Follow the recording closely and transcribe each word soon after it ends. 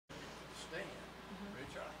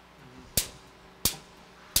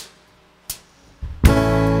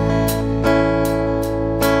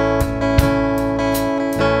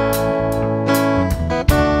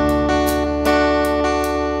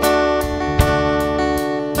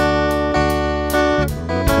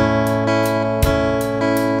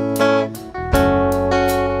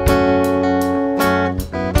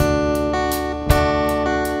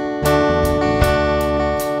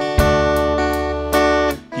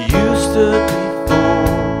stood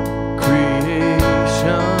before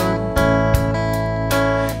creation,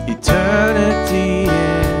 eternity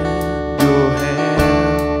in your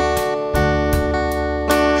hand.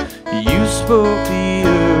 You spoke the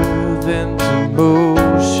earth into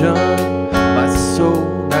motion, my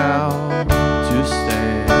soul now to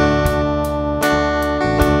stand.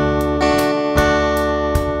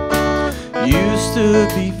 You stood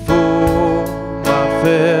before my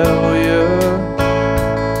failure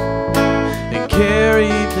and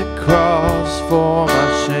carried the cross for my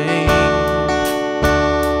shame.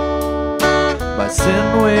 My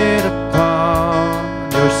sin weighed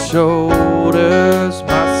upon your shoulders,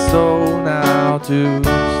 my soul now to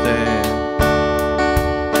stand.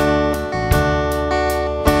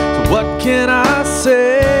 So what can I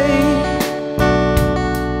say?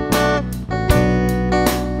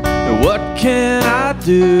 What can I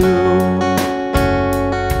do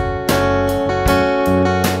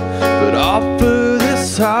but offer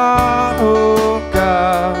this heart, oh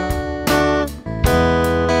God,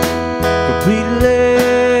 completely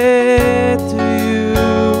to you?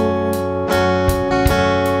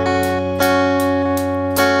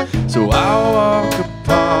 So I'll walk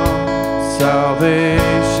upon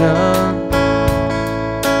salvation,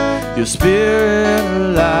 your spirit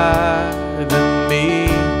alive in me.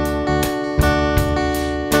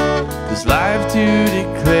 This life to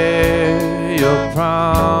declare your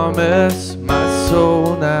promise, my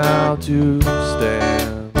soul now to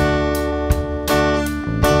stand.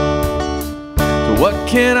 So what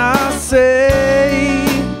can I say?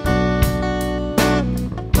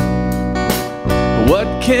 What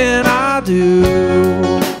can I do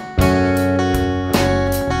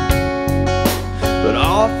but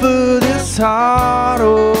offer this heart,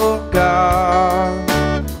 oh God,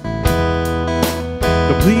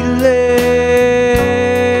 completely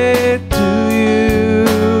to you?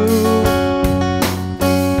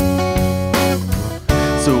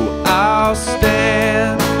 So I'll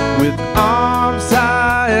stand with arms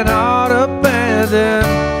high and heart abandoned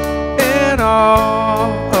in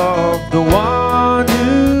awe of the one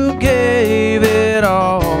who gave it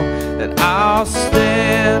all. And I'll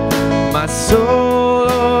stand, my soul,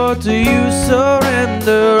 Lord, to you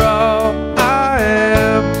surrender. All I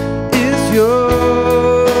am is yours.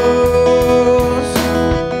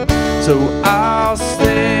 So I'll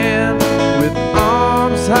stand with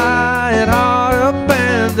arms high and heart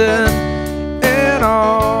abandoned in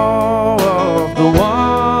awe of the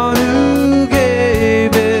one who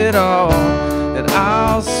gave it all. And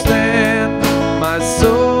I'll stand, my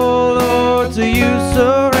soul, Lord, to you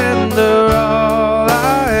surrender. All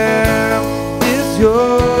I am is yours.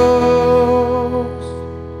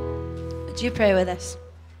 Would you pray with us?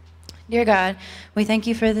 Dear God, we thank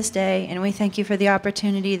you for this day, and we thank you for the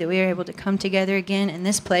opportunity that we are able to come together again in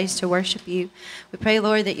this place to worship you. We pray,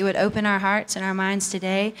 Lord, that you would open our hearts and our minds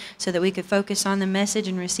today so that we could focus on the message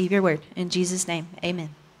and receive your word. In Jesus' name,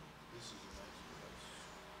 amen.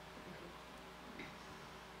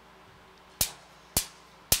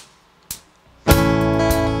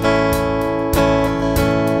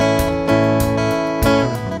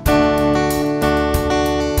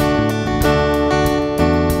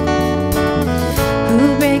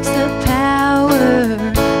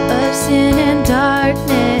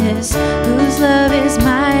 Whose love is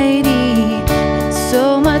mighty and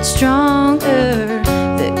so much stronger,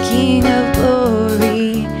 the King of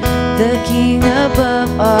glory, the King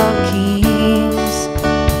above all kings,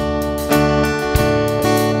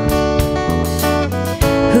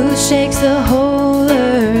 who shakes the whole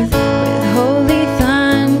earth with holy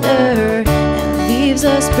thunder and leaves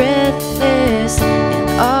us breathless and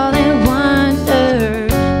all in wonder,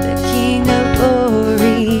 the King of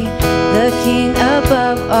glory, the King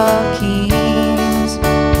above all kings.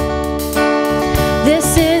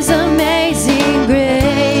 This is amazing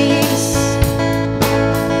grace.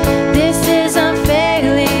 This is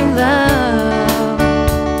unfailing love,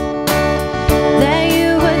 that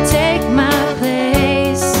you would take my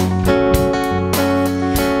place,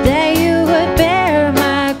 that you would bear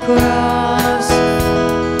my cross,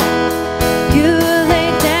 you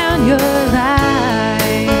laid down your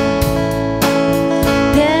life,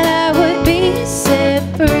 that I would be set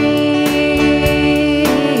free.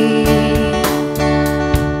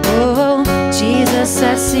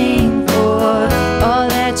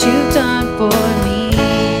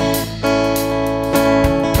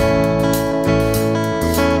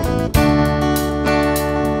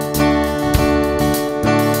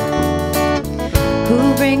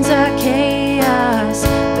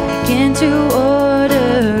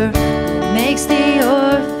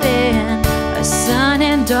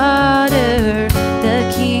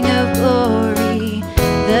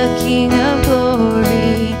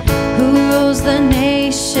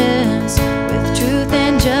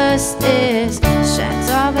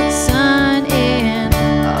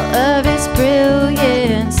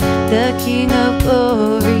 King of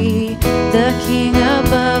glory, the King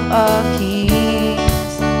above all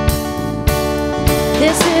kings.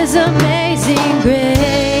 This is amazing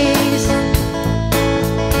grace.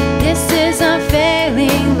 This is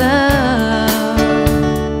unfailing love,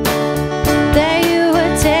 that you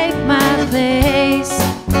would take my place,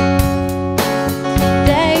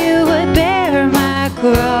 that you would bear my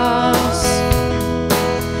cross.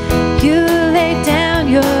 You laid down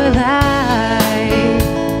your life,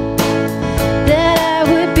 that I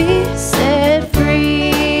would be set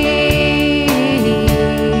free.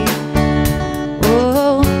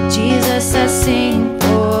 Oh, Jesus, I sing for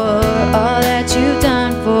all that you've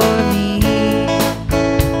done for me.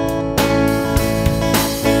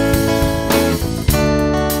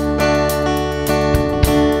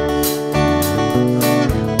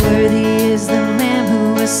 Worthy is the Lamb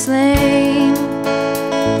who was slain.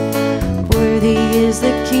 Worthy is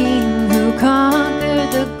the King who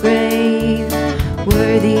conquered the grave.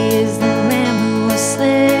 Worthy is the Lamb who was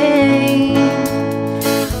slain.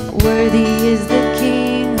 Worthy is the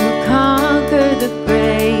King who conquered the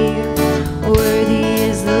grave. Worthy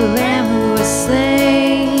is the Lamb who was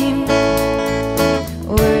slain.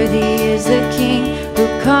 Worthy is the King who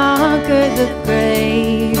conquered the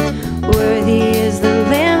grave. Worthy is the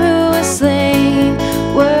Lamb who was slain.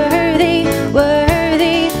 Worthy,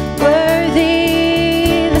 worthy,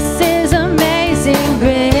 worthy. This is amazing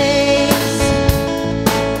grace.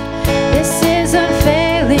 This is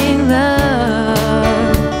unfailing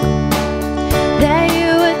love, that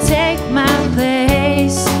you would take my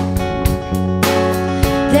place,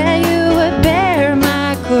 that you would bear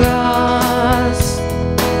my cross.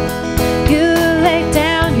 You laid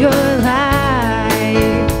down your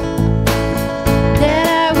life, that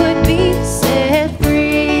I would be set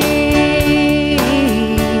free.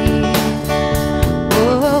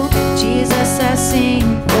 Oh, Jesus, I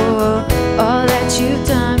sing for all that you've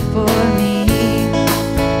done for me.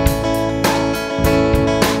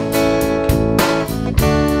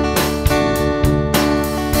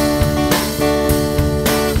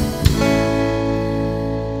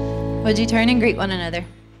 Would you turn and greet one another?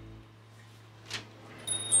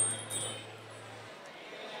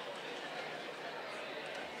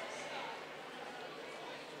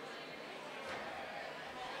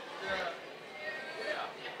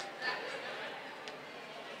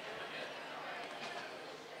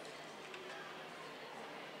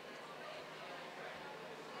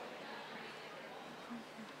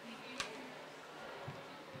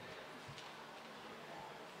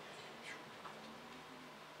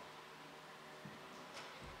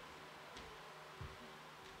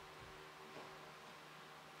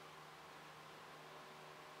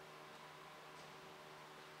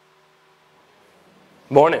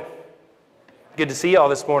 Morning. Good to see you all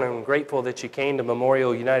this morning. I'm grateful that you came to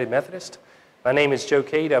Memorial United Methodist. My name is Joe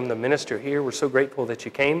Cade. I'm the minister here. We're so grateful that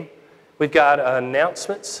you came. We've got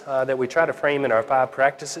announcements that we try to frame in our 5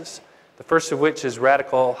 practices, the first of which is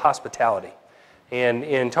radical hospitality. And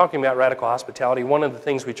in talking about radical hospitality, one of the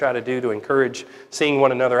things we try to do to encourage seeing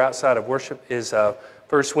one another outside of worship is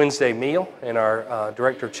First Wednesday meal, and our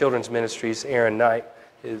Director of Children's Ministries, Aaron Knight,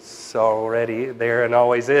 is already there and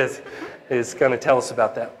always is going to tell us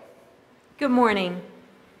about that. Good morning.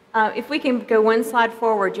 If we can go one slide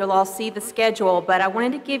forward, you'll all see the schedule, but I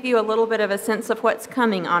wanted to give you a little bit of a sense of what's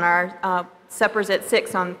coming on our suppers at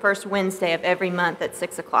 6 on the first Wednesday of every month at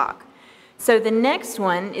 6 o'clock. So the next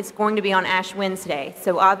one is going to be on Ash Wednesday.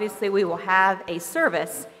 So obviously we will have a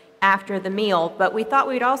service after the meal, but we thought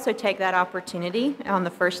we'd also take that opportunity on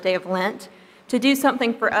the first day of Lent to do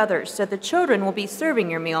something for others. So the children will be serving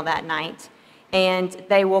your meal that night, and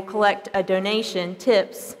they will collect a donation,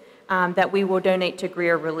 tips, that we will donate to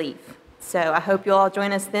Greer Relief. So I hope you'll all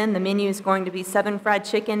join us then. The menu is going to be 7 fried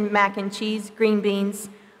chicken, mac and cheese, green beans,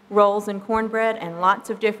 rolls and cornbread, and lots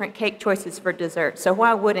of different cake choices for dessert. So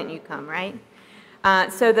why wouldn't you come, right?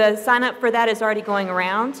 So the sign up for that is already going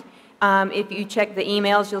around. If you check the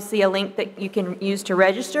emails, you'll see a link that you can use to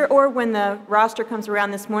register, or when the roster comes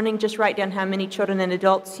around this morning, just write down how many children and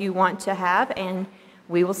adults you want to have, and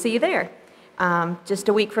we will see you there, just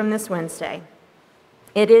a week from this Wednesday.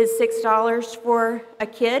 It is $6 for a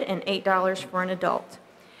kid and $8 for an adult.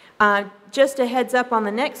 Just a heads up on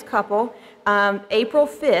the next couple, April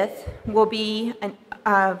 5th will be an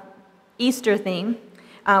Easter theme.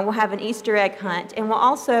 We'll have an Easter egg hunt, and we'll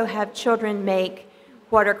also have children make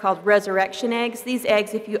what are called resurrection eggs. These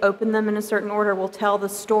eggs, if you open them in a certain order, will tell the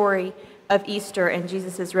story of Easter and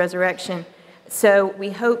Jesus' resurrection. So we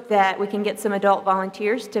hope that we can get some adult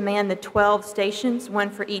volunteers to man the 12 stations, 1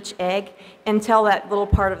 for each egg, and tell that little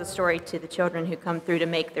part of the story to the children who come through to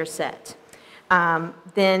make their set.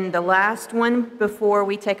 Then the last one before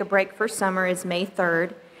we take a break for summer is May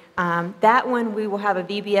 3rd. That one we will have a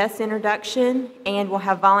VBS introduction, and we'll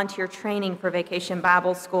have volunteer training for Vacation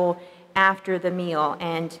Bible School after the meal.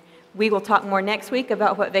 And we will talk more next week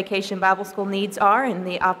about what Vacation Bible School needs are and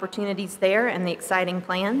the opportunities there and the exciting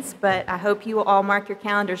plans. But I hope you will all mark your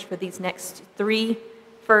calendars for these next 3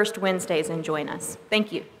 First Wednesdays and join us.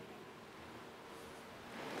 Thank you.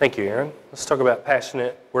 Thank you, Aaron. Let's talk about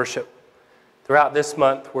passionate worship. Throughout this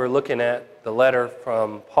month, we're looking at the letter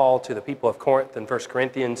from Paul to the people of Corinth in 1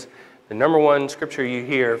 Corinthians. The number one scripture you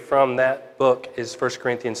hear from that book is 1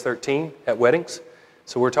 Corinthians 13 at weddings.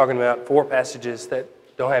 So we're talking about 4 passages that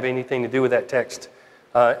don't have anything to do with that text,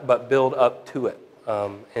 but build up to it.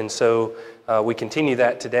 And so we continue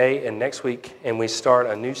that today and next week, and we start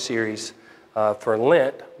a new series for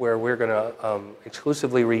Lent where we're going to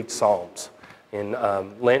exclusively read Psalms. And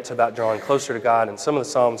Lent's about drawing closer to God, and some of the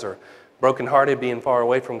Psalms are brokenhearted, being far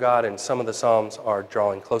away from God, and some of the Psalms are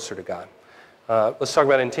drawing closer to God. Let's talk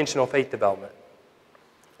about intentional faith development.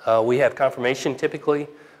 We have confirmation typically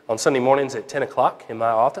on Sunday mornings at 10 o'clock in my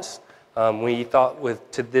office. We thought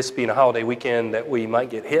with this being a holiday weekend that we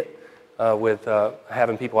might get hit with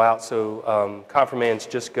having people out, so confirmands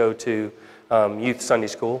just go to Youth Sunday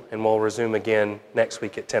School, and we'll resume again next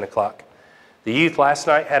week at 10 o'clock. The youth last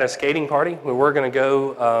night had a skating party. We were going to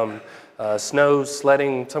go snow,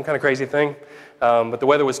 sledding, some kind of crazy thing. But the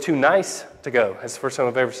weather was too nice to go. That's the first time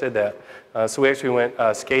I've ever said that. So we actually went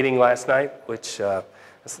skating last night, which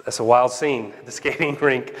that's a wild scene at the skating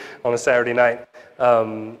rink on a Saturday night.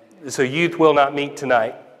 So youth will not meet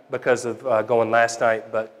tonight because of going last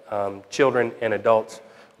night, but children and adults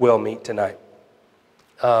will meet tonight.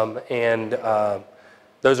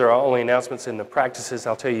 Those are our only announcements in the practices.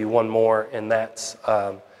 I'll tell you one more, and that's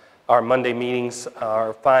our Monday meetings,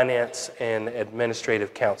 our finance and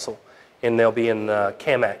administrative council. And they'll be in the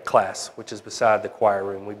CAMAC class, which is beside the choir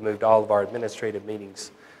room. We've moved all of our administrative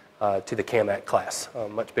meetings to the CAMAC class, a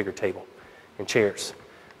much bigger table and chairs.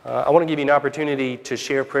 I want to give you an opportunity to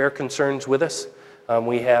share prayer concerns with us.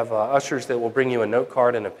 We have ushers that will bring you a note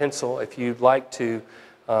card and a pencil. If you'd like to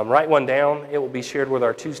write one down, it will be shared with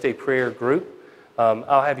our Tuesday prayer group.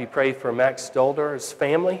 I'll have you pray for Max Dolder's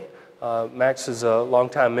family. Max is a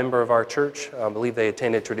longtime member of our church. I believe they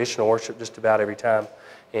attended traditional worship just about every time.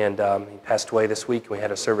 And he passed away this week. We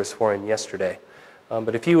had a service for him yesterday.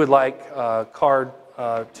 But if you would like a card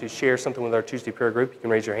to share something with our Tuesday prayer group, you can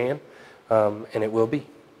raise your hand, and it will be.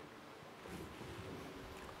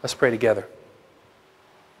 Let's pray together.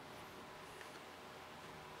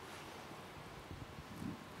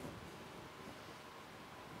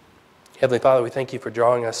 Heavenly Father, we thank you for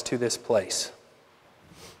drawing us to this place.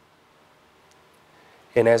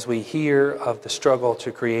 And as we hear of the struggle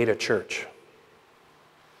to create a church,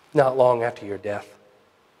 not long after your death,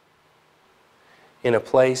 in a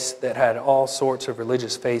place that had all sorts of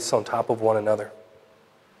religious faiths on top of one another,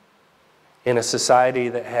 in a society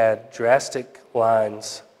that had drastic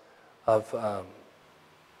lines of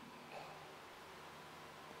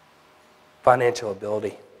financial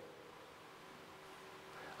ability,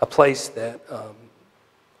 a place that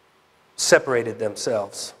separated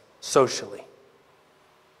themselves socially.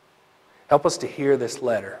 Help us to hear this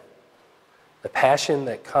letter, the passion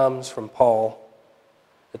that comes from Paul,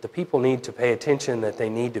 that the people need to pay attention, that they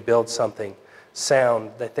need to build something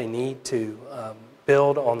sound, that they need to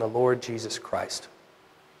build on the Lord Jesus Christ.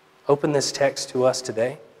 Open this text to us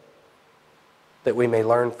today, that we may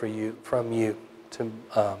learn from you to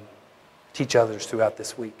teach others throughout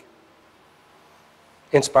this week.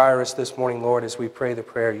 Inspire us this morning, Lord, as we pray the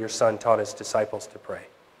prayer your Son taught his disciples to pray.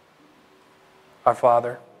 Our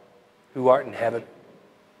Father, who art in heaven,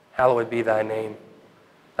 hallowed be thy name.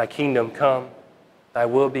 Thy kingdom come, thy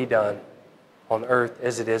will be done, on earth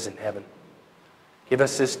as it is in heaven. Give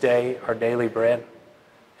us this day our daily bread,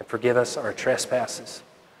 and forgive us our trespasses,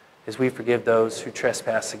 as we forgive those who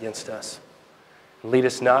trespass against us. And lead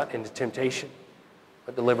us not into temptation,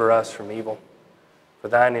 but deliver us from evil. For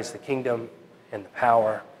thine is the kingdom, and the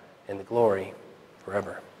power, and the glory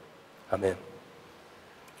forever. Amen.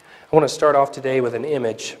 I want to start off today with an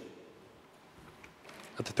image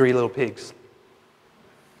of the 3 little pigs.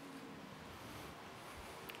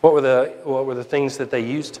 What were the things that they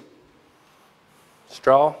used?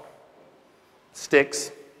 Straw, sticks,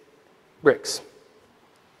 bricks.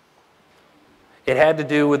 It had to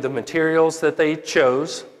do with the materials that they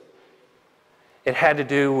chose. It had to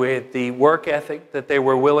do with the work ethic that they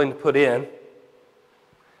were willing to put in.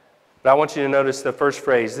 But I want you to notice the first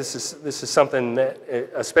phrase. This is something that,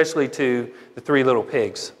 especially to the 3 little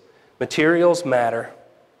pigs. Materials matter,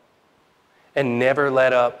 and never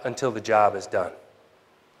let up until the job is done.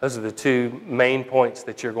 Those are the two main points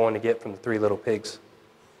that you're going to get from the three little pigs.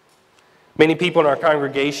 Many people in our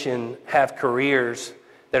congregation have careers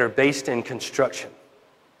that are based in construction.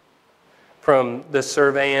 From the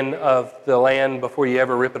surveying of the land before you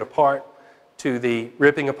ever rip it apart, to the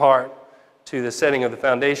ripping apart, to the setting of the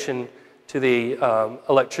foundation, to the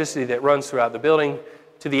electricity that runs throughout the building,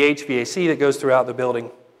 to the HVAC that goes throughout the building.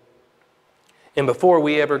 And before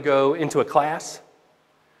we ever go into a class,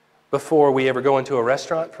 before we ever go into a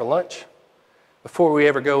restaurant for lunch, before we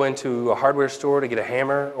ever go into a hardware store to get a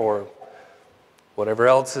hammer or whatever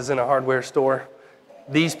else is in a hardware store,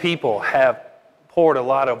 these people have poured a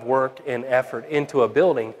lot of work and effort into a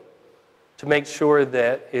building to make sure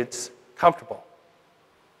that it's comfortable,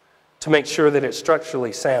 to make sure that it's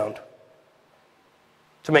structurally sound,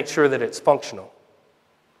 to make sure that it's functional.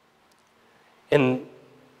 And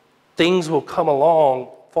things will come along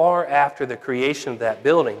far after the creation of that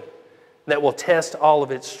building that will test all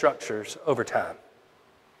of its structures over time.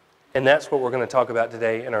 And that's what we're going to talk about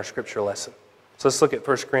today in our scripture lesson. So let's look at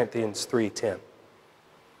 1 Corinthians 3:10.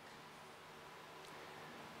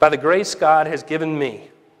 By the grace God has given me,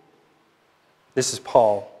 this is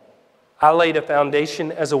Paul, I laid a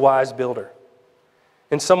foundation as a wise builder,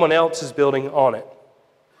 and someone else is building on it.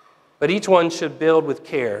 But each one should build with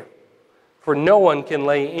care, for no one can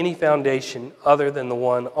lay any foundation other than the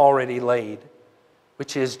one already laid,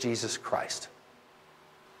 which is Jesus Christ.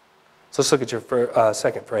 So let's look at your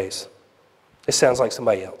second phrase. It sounds like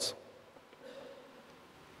somebody else.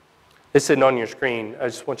 It's sitting on your screen. I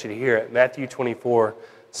just want you to hear it. Matthew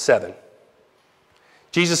 24:7.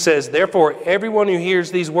 Jesus says, therefore, everyone who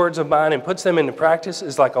hears these words of mine and puts them into practice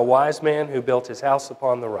is like a wise man who built his house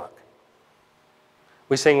upon the rock.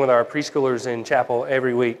 We sing with our preschoolers in chapel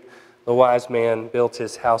every week, the wise man built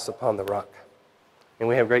his house upon the rock. And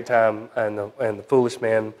we have a great time, and the foolish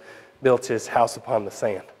man built his house upon the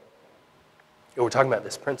sand. And we're talking about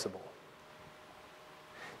this principle.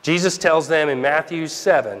 Jesus tells them in Matthew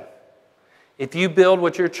 7, if you build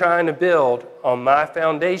what you're trying to build on my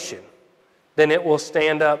foundation, then it will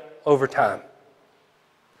stand up over time.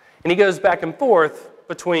 And he goes back and forth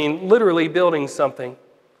between literally building something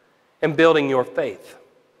and building your faith,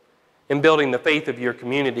 and building the faith of your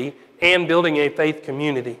community, and building a faith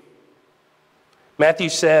community. Matthew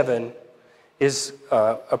 7 is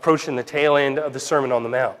approaching the tail end of the Sermon on the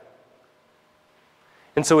Mount.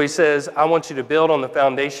 And so he says, I want you to build on the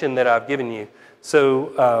foundation that I've given you.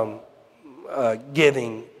 So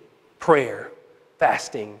giving, prayer,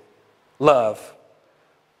 fasting, love.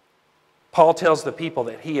 Paul tells the people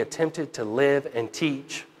that he attempted to live and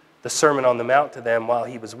teach the Sermon on the Mount to them while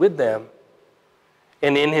he was with them.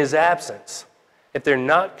 And in his absence, if they're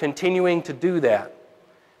not continuing to do that,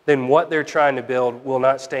 then what they're trying to build will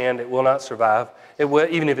not stand, it will not survive. It will,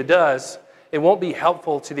 even if it does, it won't be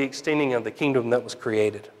helpful to the extending of the kingdom that was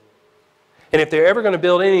created. And if they're ever going to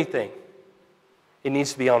build anything, it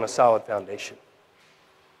needs to be on a solid foundation.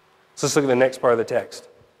 So let's look at the next part of the text.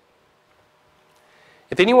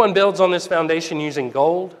 If anyone builds on this foundation using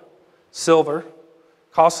gold, silver,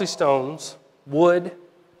 costly stones, wood,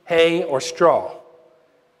 hay, or straw,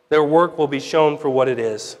 their work will be shown for what it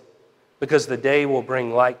is, because the day will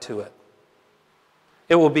bring light to it.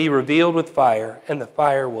 It will be revealed with fire, and the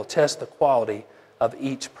fire will test the quality of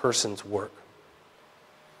each person's work.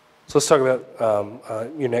 So let's talk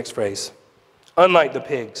about your next phrase. Unlike the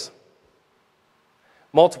pigs,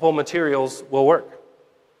 multiple materials will work.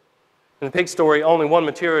 In the pig story, only one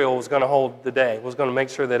material was going to hold the day, was going to make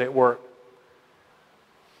sure that it worked.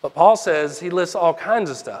 But Paul says he lists all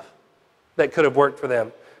kinds of stuff that could have worked for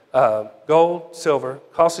them. Gold, silver,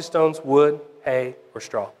 costly stones, wood, hay, or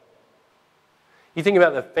straw. You think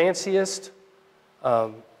about the fanciest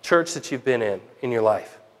church that you've been in your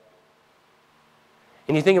life.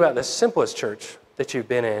 And you think about the simplest church that you've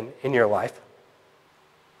been in your life.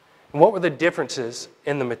 And what were the differences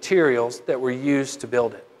in the materials that were used to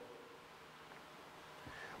build it?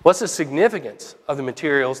 What's the significance of the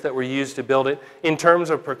materials that were used to build it in terms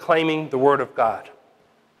of proclaiming the Word of God?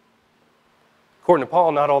 According to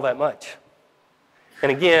Paul, not all that much.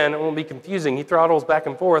 And again, it won't be confusing. He throttles back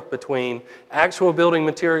and forth between actual building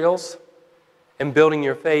materials and building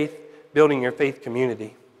your faith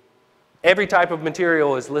community. Every type of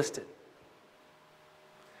material is listed.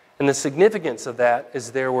 And the significance of that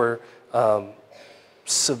is there were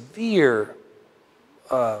severe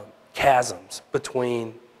chasms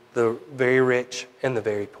between the very rich and the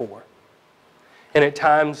very poor. And at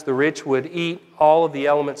times the rich would eat all of the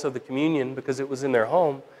elements of the communion because it was in their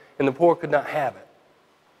home, and the poor could not have it.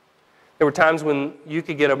 There were times when you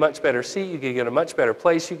could get a much better seat, you could get a much better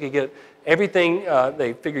place, you could get everything.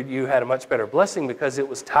 They figured you had a much better blessing because it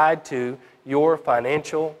was tied to your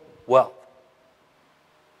financial wealth.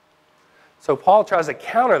 So Paul tries to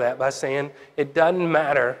counter that by saying it doesn't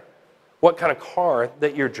matter what kind of car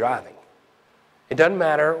that you're driving. It doesn't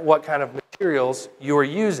matter what kind of materials you're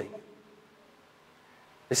using.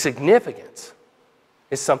 The significance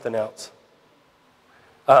is something else.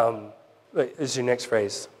 Is your next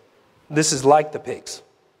phrase. This is like the pigs.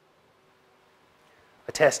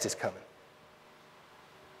 A test is coming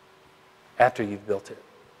after you've built it.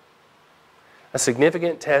 A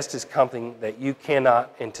significant test is something that you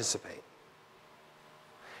cannot anticipate.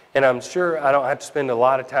 And I'm sure I don't have to spend a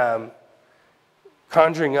lot of time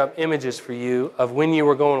conjuring up images for you of when you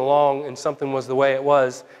were going along and something was the way it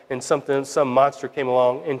was and some monster came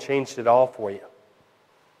along and changed it all for you.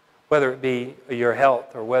 Whether it be your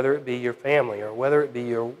health or whether it be your family or whether it be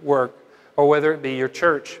your work or whether it be your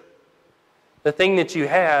church. The thing that you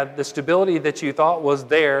had, the stability that you thought was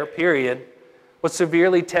there, period, was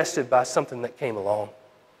severely tested by something that came along.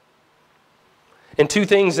 And two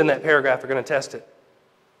things in that paragraph are going to test it.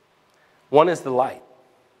 One is the light.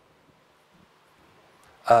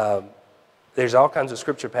 There's all kinds of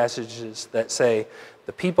scripture passages that say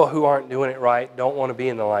the people who aren't doing it right don't want to be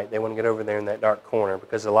in the light. They want to get over there in that dark corner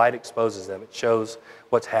because the light exposes them. It shows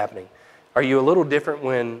what's happening. Are you a little different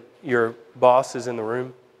when your boss is in the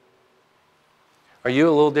room? Are you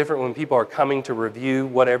a little different when people are coming to review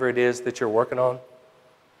whatever it is that you're working on?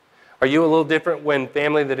 Are you a little different when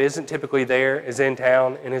family that isn't typically there is in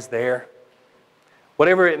town and is there?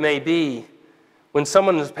 Whatever it may be, when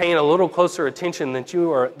someone is paying a little closer attention than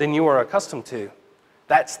you are accustomed to,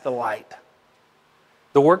 that's the light.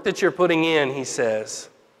 The work that you're putting in, he says,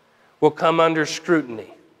 will come under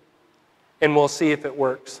scrutiny, and we'll see if it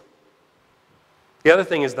works. The other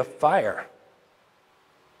thing is the fire.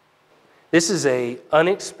 This is an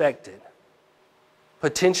unexpected,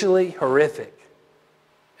 potentially horrific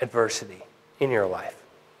adversity in your life,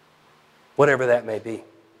 whatever that may be.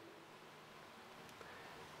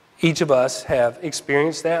 Each of us have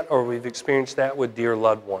experienced that, or we've experienced that with dear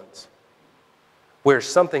loved ones, where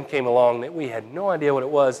something came along that we had no idea what it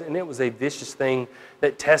was, and it was a vicious thing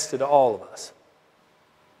that tested all of us.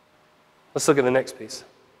 Let's look at the next piece,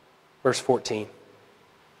 verse 14.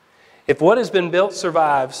 If what has been built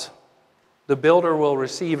survives, the builder will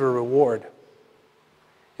receive a reward.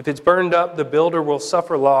 If it's burned up, the builder will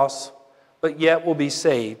suffer loss, but yet will be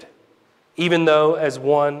saved, even though as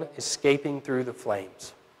one escaping through the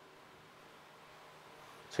flames.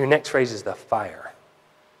 So your next phrase is the fire.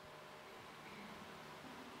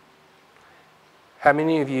 How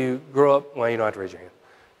many of you grew up, well, you don't have to raise your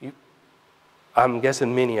hand. I'm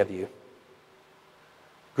guessing many of you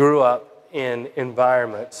grew up in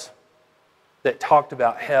environments that talked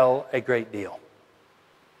about hell a great deal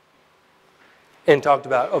and talked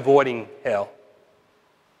about avoiding hell.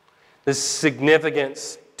 The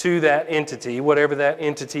significance to that entity, whatever that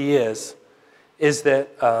entity is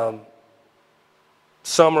that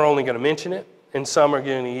some are only going to mention it, and some are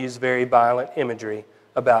going to use very violent imagery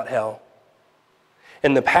about hell.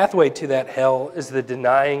 And the pathway to that hell is the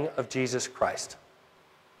denying of Jesus Christ.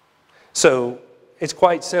 So it's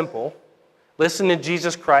quite simple. Listen to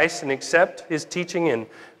Jesus Christ and accept his teaching and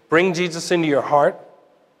bring Jesus into your heart,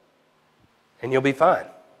 and you'll be fine.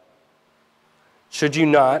 Should you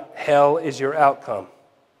not, hell is your outcome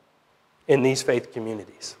in these faith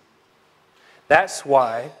communities. That's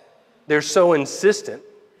why they're so insistent.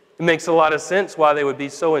 It makes a lot of sense why they would be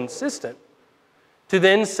so insistent to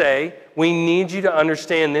then say, we need you to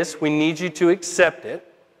understand this, we need you to accept it,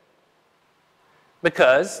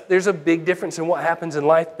 because there's a big difference in what happens in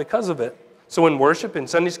life because of it. So in worship, in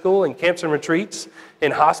Sunday school, in camps and retreats,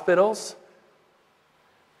 in hospitals,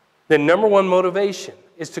 the number one motivation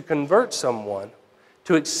is to convert someone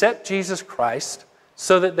to accept Jesus Christ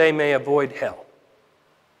so that they may avoid hell.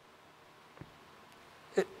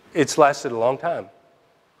 It's lasted a long time.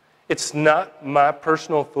 It's not my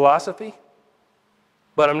personal philosophy,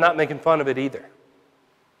 but I'm not making fun of it either.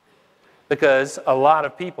 Because a lot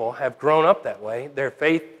of people have grown up that way. Their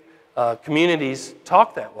faith communities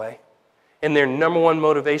talk that way. And their number one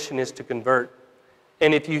motivation is to convert.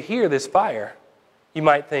 And if you hear this fire, you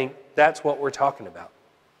might think that's what we're talking about.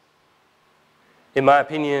 In my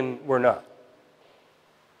opinion, we're not.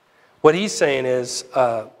 What he's saying is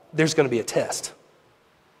there's going to be a test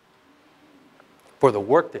for the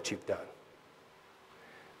work that you've done.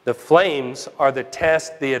 The flames are the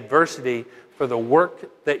test, the adversity for the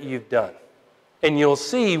work that you've done. And you'll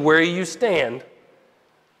see where you stand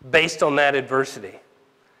based on that adversity.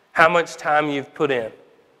 How much time you've put in.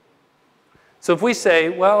 So if we say,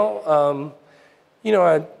 well,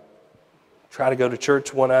 I try to go to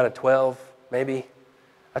church 1 out of 12, maybe.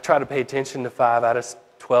 I try to pay attention to 5 out of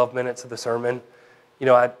 12 minutes of the sermon.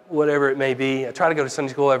 Whatever it may be. I try to go to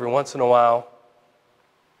Sunday school every once in a while.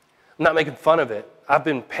 I'm not making fun of it. I've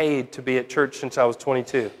been paid to be at church since I was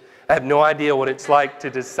 22. I have no idea what it's like to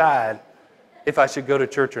decide if I should go to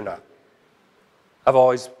church or not.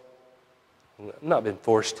 I've not been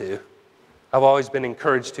forced to. I've always been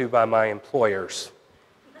encouraged to by my employers.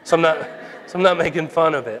 So I'm not making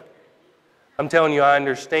fun of it. I'm telling you, I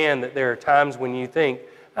understand that there are times when you think,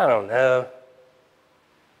 I don't know.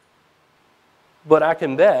 But I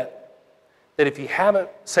can bet that if you haven't,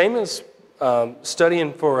 same as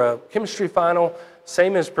studying for a chemistry final,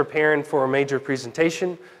 same as preparing for a major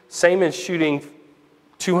presentation, same as shooting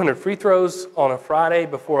 200 free throws on a Friday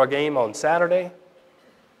before a game on Saturday,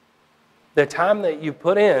 the time that you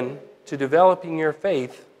put in to developing your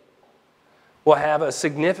faith will have a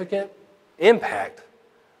significant impact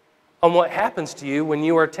on what happens to you when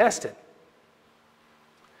you are tested.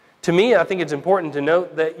 To me, I think it's important to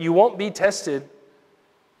note that you won't be tested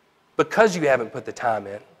because you haven't put the time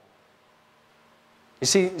in. You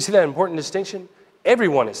see that important distinction?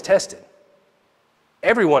 Everyone is tested.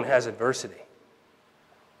 Everyone has adversity.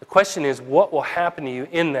 The question is, what will happen to you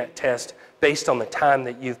in that test based on the time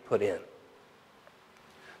that you've put in?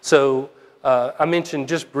 So I mentioned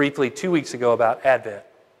just briefly 2 weeks ago about Advent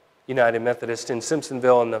United Methodist in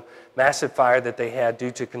Simpsonville and the massive fire that they had due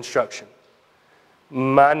to construction.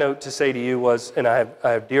 My note to say to you was, and I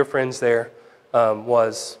have dear friends there, they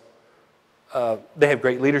have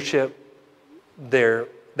great leadership. They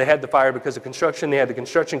had the fire because of construction. They had the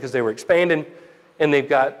construction because they were expanding. And they've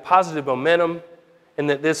got positive momentum, and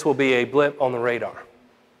that this will be a blip on the radar.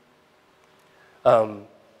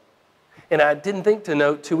 And I didn't think to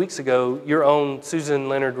note 2 weeks ago, your own Susan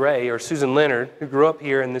Leonard Ray, or Susan Leonard, who grew up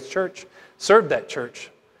here in this church, served that church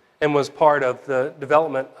and was part of the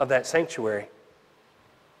development of that sanctuary.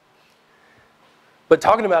 But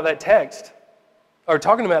talking about that text, or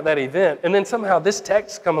talking about that event, and then somehow this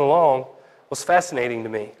text coming along was fascinating to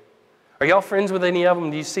me. Are y'all friends with any of them?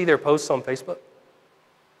 Do you see their posts on Facebook?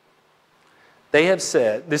 They have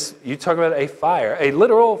said, this. You talk about a fire, a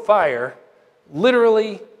literal fire,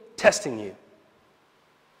 literally testing you.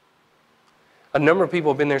 A number of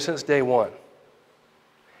people have been there since day one.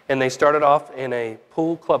 And they started off in a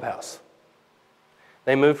pool clubhouse.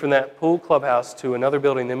 They moved from that pool clubhouse to another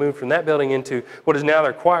building. They moved from that building into what is now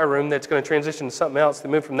their choir room that's going to transition to something else. They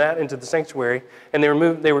moved from that into the sanctuary, and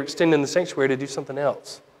they were extending the sanctuary to do something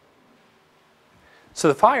else. So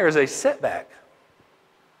the fire is a setback.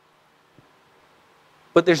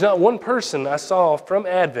 But there's not one person I saw from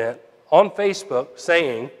Advent on Facebook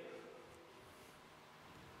saying,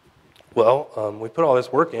 well, we put all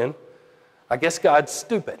this work in. I guess God's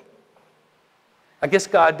stupid. I guess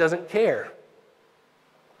God doesn't care.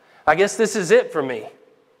 I guess this is it for me.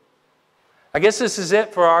 I guess this is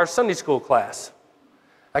it for our Sunday school class.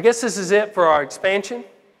 I guess this is it for our expansion.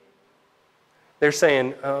 They're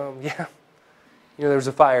saying, yeah, there was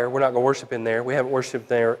a fire. We're not going to worship in there. We haven't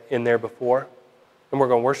worshiped in there before. And we're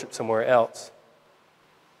going to worship somewhere else.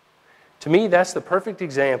 To me, that's the perfect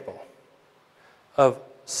example of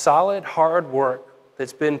solid, hard work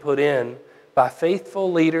that's been put in by faithful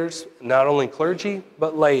leaders, not only clergy,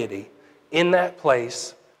 but laity, in that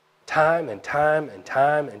place, time and time and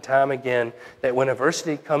time and time again, that when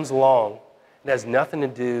adversity comes along, it has nothing to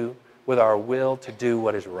do with our will to do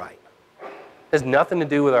what is right. It has nothing to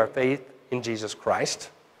do with our faith in Jesus Christ.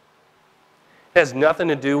 It has nothing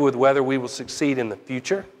to do with whether we will succeed in the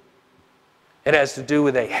future. It has to do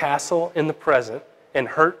with a hassle in the present and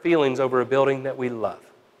hurt feelings over a building that we love.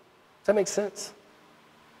 Does that make sense?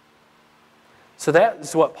 So that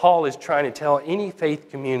is what Paul is trying to tell any faith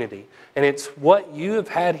community. And it's what you have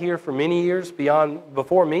had here for many years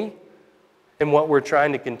before me, and what we're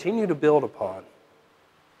trying to continue to build upon.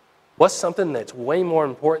 What's something that's way more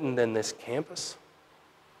important than this campus?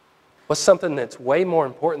 What's something that's way more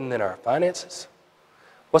important than our finances?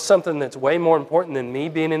 What's something that's way more important than me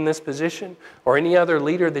being in this position, or any other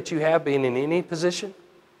leader that you have being in any position?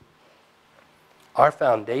 Our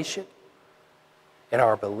foundation and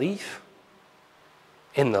our belief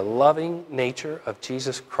in the loving nature of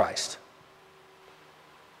Jesus Christ,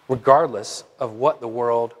 regardless of what the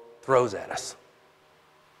world throws at us,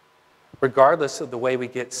 regardless of the way we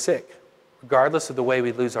get sick, regardless of the way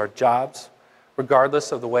we lose our jobs,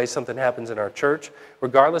 regardless of the way something happens in our church,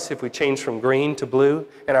 regardless if we change from green to blue.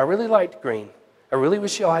 And I really liked green. I really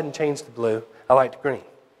wish y'all hadn't changed to blue. I liked green.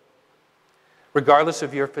 Regardless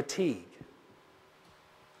of your fatigue,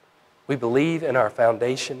 we believe in our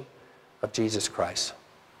foundation of Jesus Christ.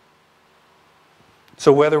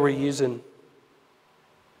 So whether we're using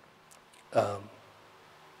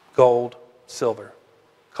gold, silver,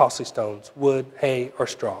 costly stones, wood, hay, or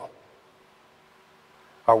straw,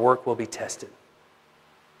 our work will be tested.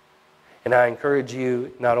 And I encourage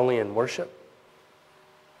you, not only in worship,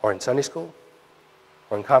 or in Sunday school,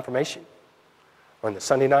 or in confirmation, or in the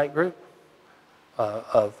Sunday night group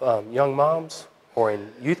of young moms, or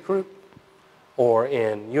in youth group, or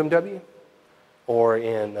in UMW, or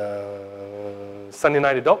in Sunday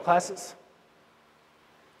night adult classes,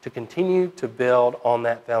 to continue to build on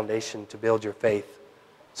that foundation, to build your faith,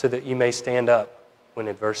 so that you may stand up when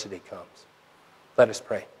adversity comes. Let us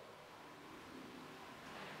pray.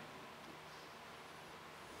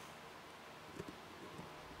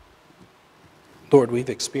 Lord, we've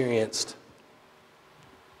experienced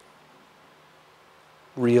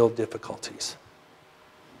real difficulties.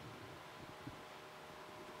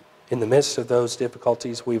 In the midst of those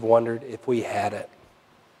difficulties, we've wondered if we had it.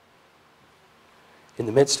 In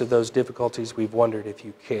the midst of those difficulties, we've wondered if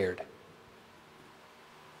you cared.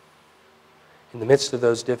 In the midst of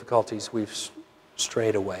those difficulties, we've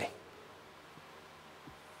strayed away.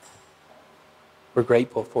 We're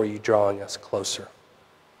grateful for you drawing us closer.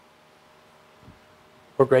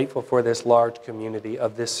 We're grateful for this large community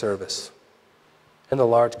of this service and the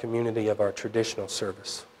large community of our traditional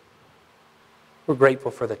service. We're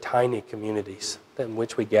grateful for the tiny communities in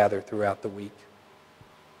which we gather throughout the week.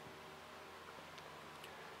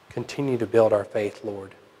 Continue to build our faith,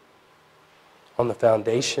 Lord, on the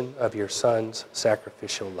foundation of your Son's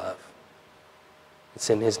sacrificial love. It's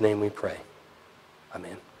in his name we pray.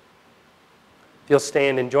 Amen. If you'll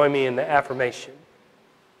stand and join me in the affirmation.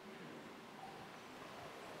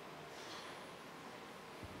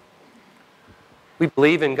 We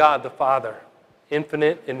believe in God the Father,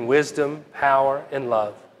 infinite in wisdom, power, and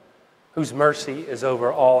love, whose mercy is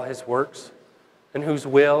over all his works, and whose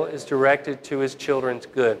will is directed to his children's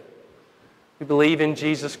good. We believe in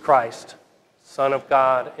Jesus Christ, Son of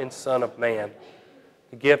God and Son of Man,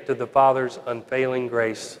 the gift of the Father's unfailing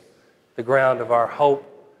grace, the ground of our hope,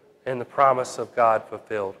 and the promise of God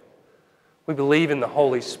fulfilled. We believe in the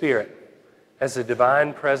Holy Spirit as a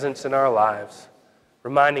divine presence in our lives,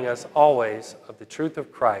 reminding us always of the truth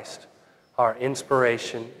of Christ, our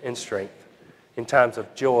inspiration and strength in times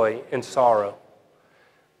of joy and sorrow.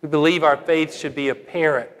 We believe our faith should be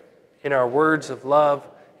apparent in our words of love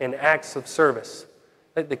and acts of service,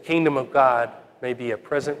 that the kingdom of God may be a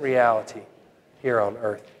present reality here on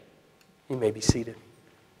earth. You may be seated.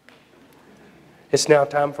 It's now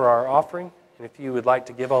time for our offering, and if you would like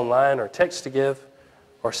to give online or text to give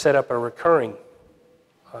or set up a recurring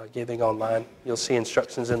giving online, you'll see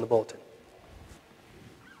instructions in the bulletin.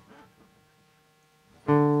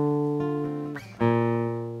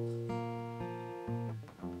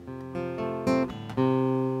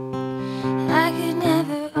 I could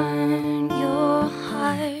never earn your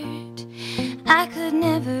heart. I could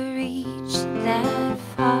never reach that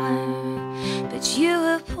far. But you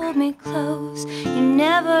have pulled me close. You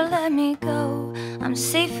never let me go. I'm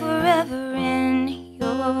safe forever in your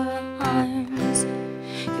arms.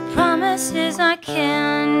 Promises I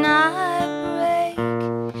cannot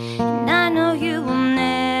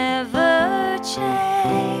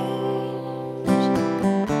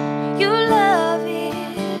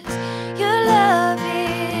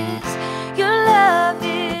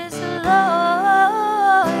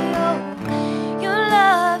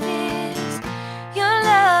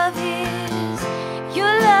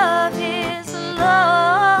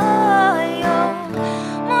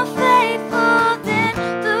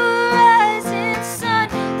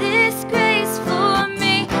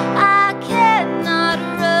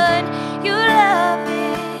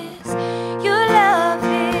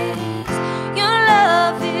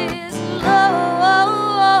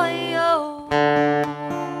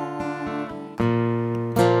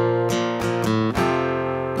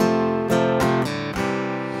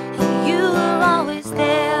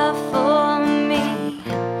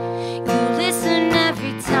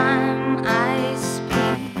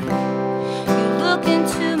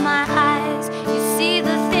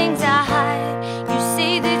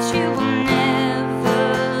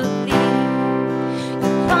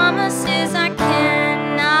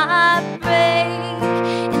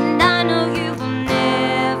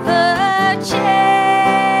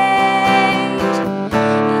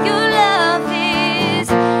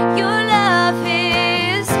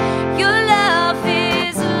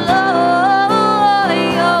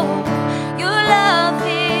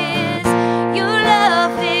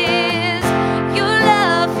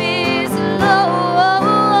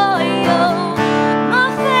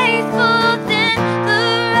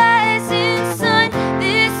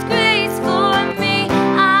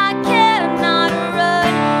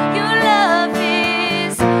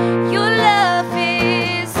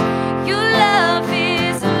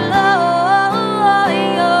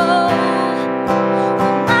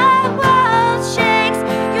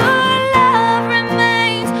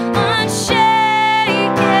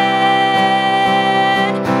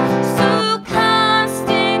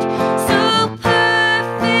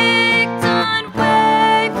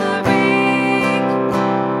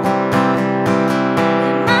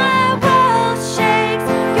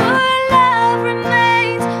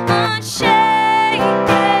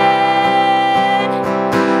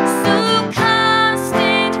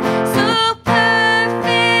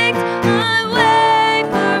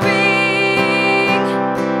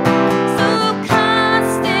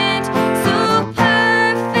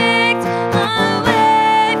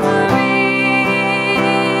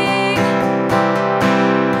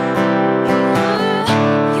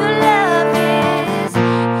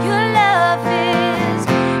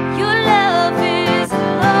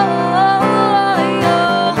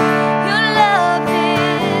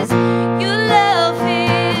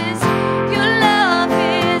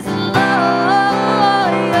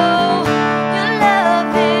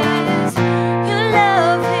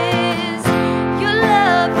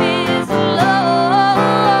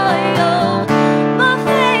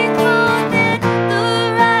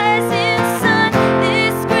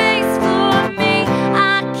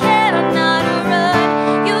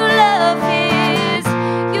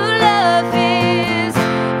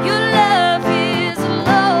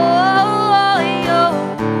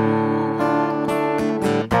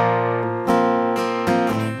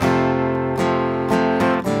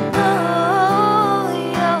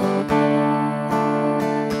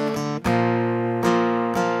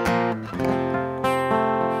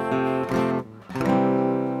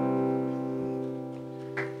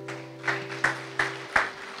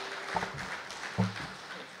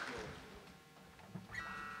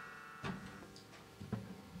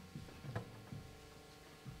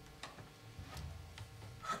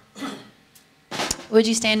Would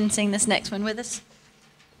you stand and sing this next one with us?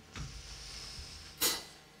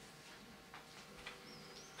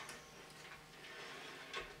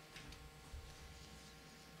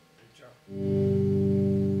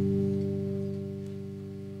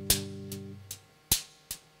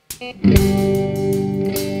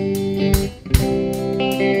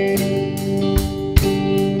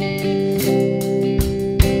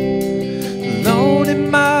 Alone in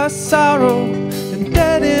my sorrow and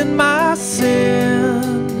dead in my sin,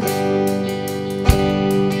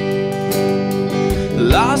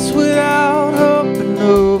 lost without hope and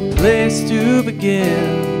no place to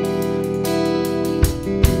begin.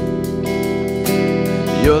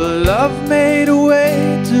 Your love made a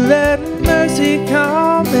way to let mercy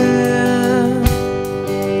come in.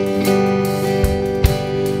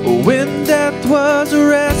 When death was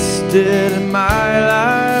arrested and my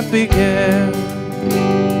life began,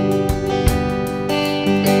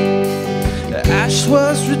 the ash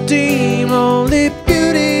was redeemed, only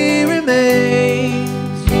beauty remains.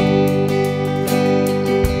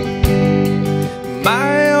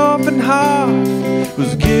 My orphan heart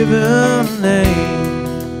was given a name.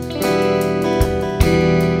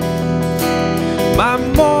 My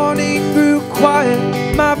mourning grew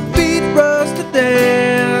quiet, my feet rose to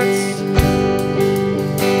dance.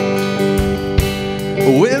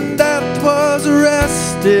 When death was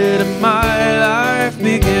arrested and my life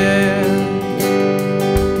began,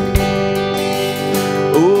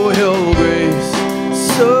 oh, your grace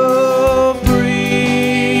so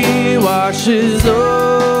free washes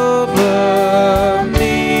over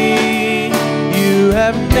me. You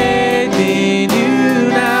have made me new,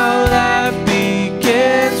 now life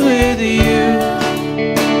begins with you.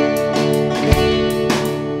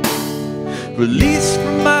 Released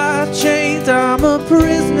from my chains, I'm a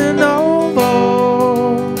prisoner no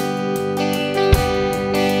more.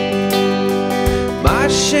 My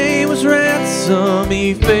shame was ransom,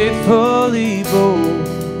 he faithfully bore.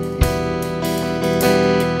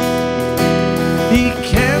 He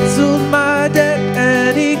canceled my debt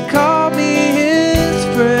and he called me his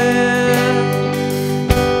friend.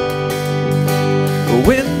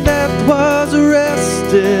 When death was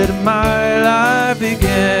arrested, my life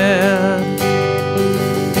began.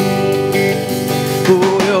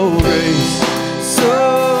 Oh, your grace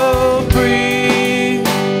so free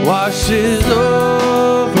washes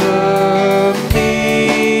over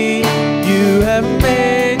me. You have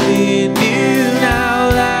made me new, now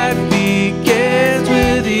life begins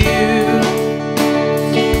with you.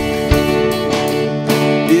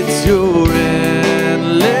 It's your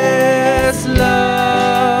endless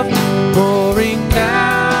love pouring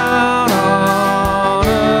down on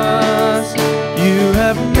us. You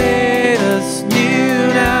have made us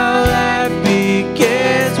new, now life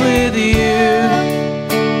begins with you.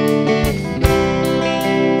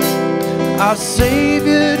 Our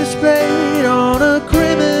Savior displayed on a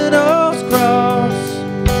criminal's cross.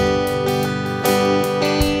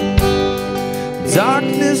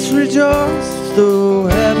 Darkness rejoiced though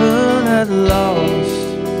heaven had lost.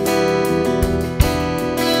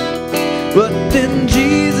 But then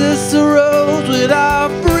Jesus arose with our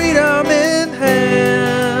freedom in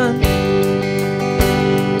hand.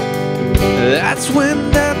 That's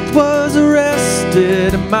when death was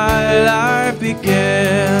arrested and my life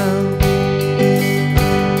began.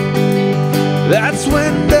 That's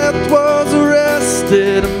when death was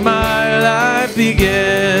arrested and my life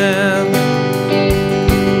began.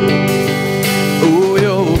 Oh,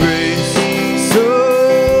 your grace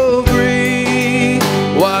so free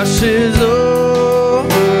washes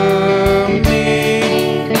over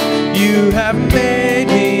me. You have made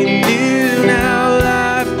me new, now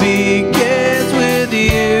life begins with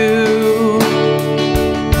you.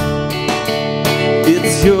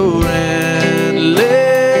 It's your endless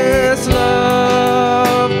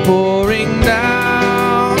love pouring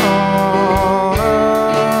down on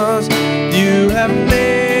us. You have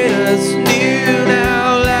made us new,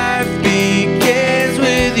 now life begins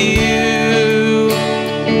with you.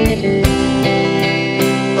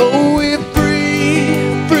 Oh, we're free,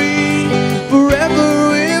 free, forever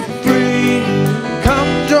we're free.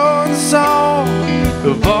 Come join the song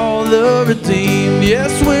of all the redeemed.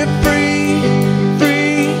 Yes, we're free,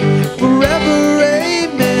 free, forever,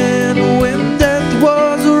 amen. When death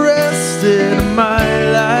was arrested, my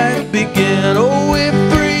life began. Oh, we're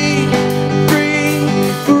free, free,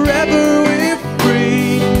 forever we're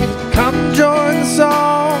free. Come join the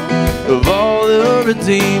song of all the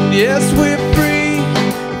redeemed. Yes, we're free,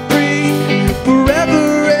 free,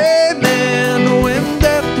 forever, amen. When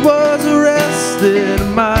death was arrested,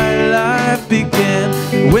 my life began.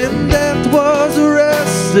 When death was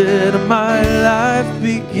arrested, my life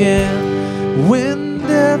began. When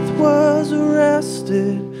death was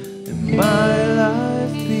arrested and my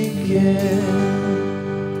life began.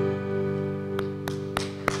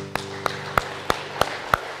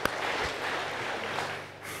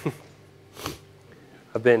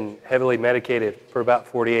 I've been heavily medicated for about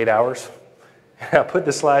 48 hours. And I put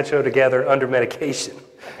the slideshow together under medication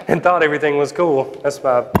and thought everything was cool. That's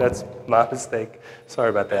my mistake. Sorry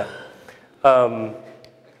about that.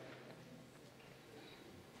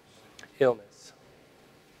 Illness,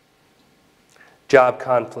 job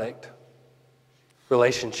conflict,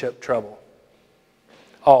 relationship trouble,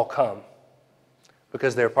 all come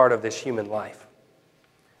because they're part of this human life.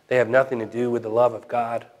 They have nothing to do with the love of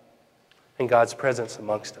God and God's presence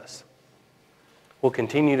amongst us. We'll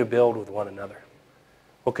continue to build with one another.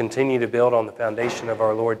 We'll continue to build on the foundation of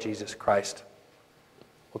our Lord Jesus Christ.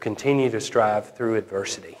 We'll continue to strive through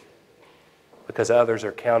adversity because others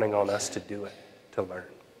are counting on us to do it, to learn.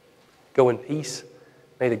 Go in peace.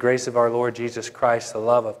 May the grace of our Lord Jesus Christ, the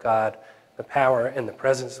love of God, the power and the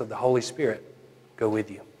presence of the Holy Spirit go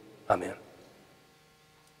with you. Amen.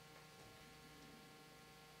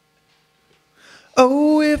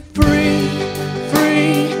 Oh, we're free,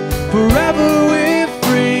 free, forever we're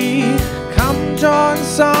free. Come join the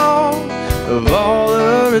song of all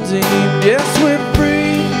the redeemed. Yes, we're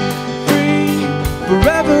free, free,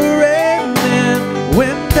 forever, amen.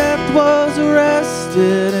 When death was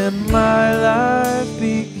arrested and my life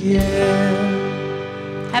began.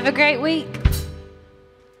 Have a great week.